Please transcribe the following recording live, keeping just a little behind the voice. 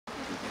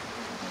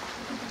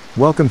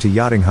Welcome to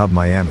Yachting Hub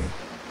Miami,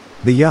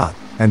 the Yacht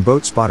and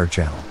Boat Spotter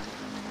channel.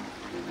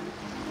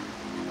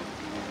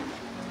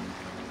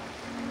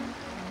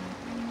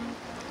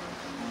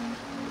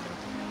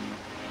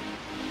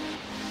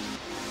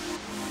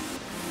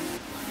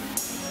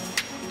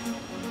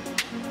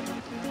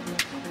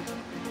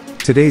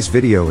 Today's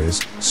video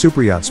is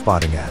Superyacht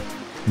spotting at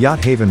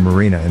Yacht Haven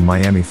Marina in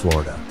Miami,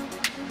 Florida.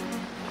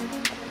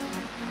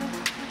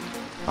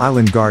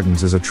 Island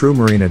Gardens is a true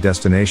marina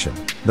destination,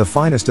 the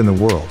finest in the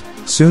world,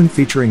 soon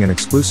featuring an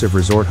exclusive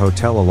resort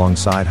hotel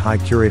alongside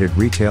high-curated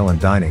retail and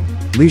dining,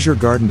 leisure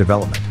garden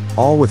development,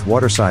 all with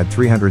waterside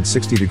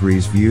 360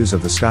 degrees views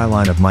of the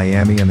skyline of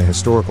Miami and the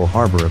historical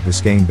harbor of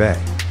Biscayne Bay.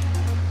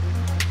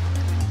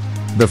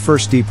 The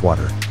first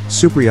deepwater,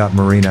 Superyacht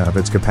Marina of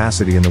its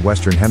capacity in the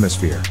Western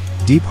Hemisphere,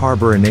 Deep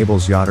Harbour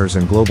enables yachters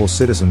and global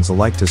citizens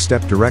alike to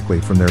step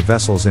directly from their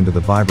vessels into the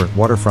vibrant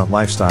waterfront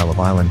lifestyle of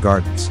Island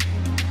Gardens.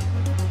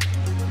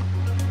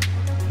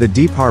 The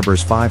Deep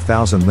Harbour's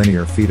 5,000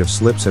 linear feet of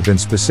slips have been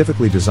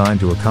specifically designed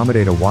to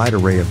accommodate a wide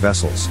array of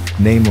vessels,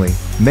 namely,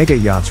 mega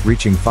yachts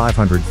reaching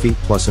 500 feet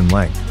plus in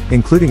length,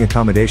 including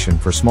accommodation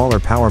for smaller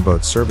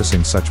powerboats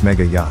servicing such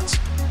mega yachts.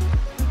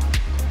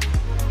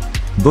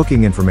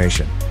 Booking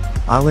information.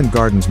 Island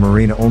Gardens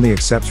Marina only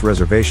accepts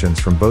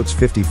reservations from boats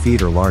 50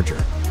 feet or larger.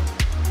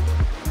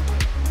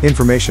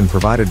 Information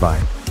provided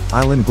by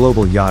Island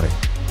Global Yachting,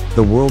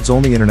 the world's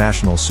only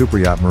international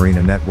superyacht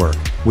marina network,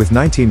 with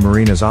 19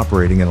 marinas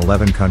operating in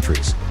 11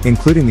 countries,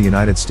 including the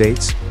United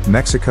States,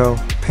 Mexico,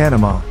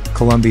 Panama,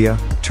 Colombia,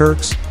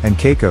 Turks and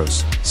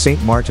Caicos,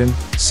 St. Martin,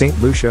 St.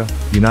 Lucia,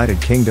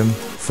 United Kingdom,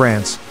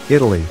 France,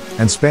 Italy,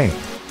 and Spain.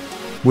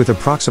 With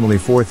approximately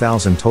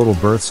 4,000 total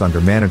berths under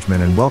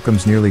management and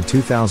welcomes nearly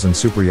 2,000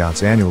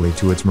 superyachts annually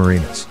to its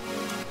marinas.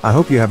 I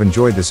hope you have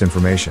enjoyed this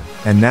information,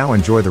 and now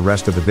enjoy the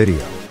rest of the video.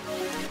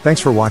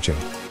 Thanks for watching.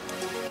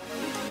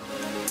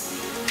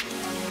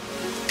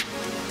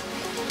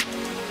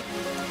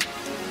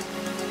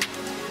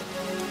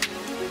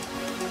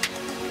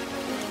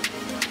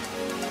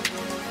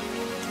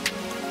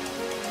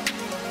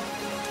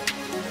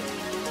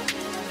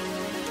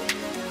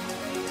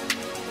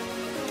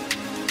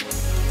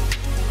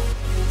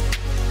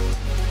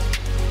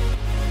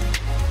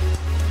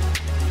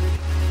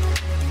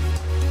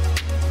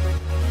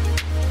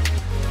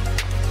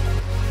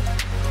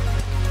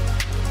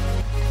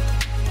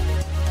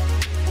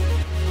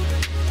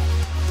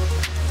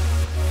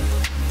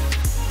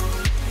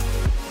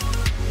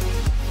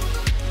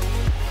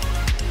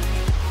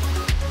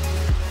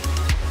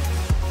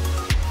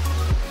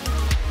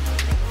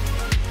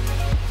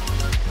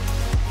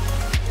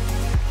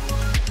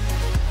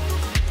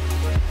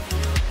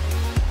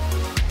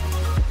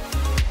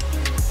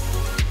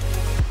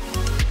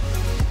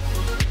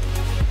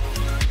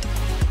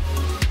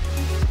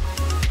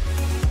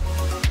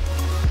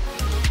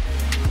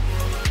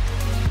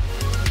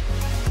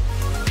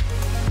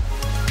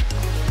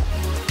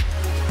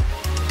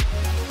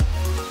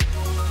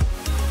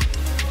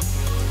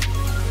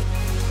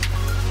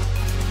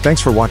 Thanks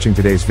for watching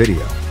today's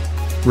video.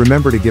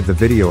 Remember to give the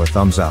video a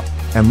thumbs up,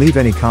 and leave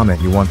any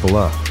comment you want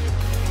below.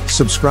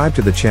 Subscribe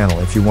to the channel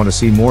if you want to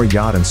see more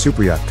yacht and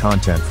superyacht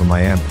content from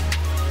Miami.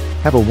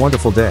 Have a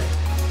wonderful day.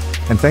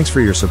 And thanks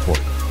for your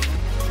support.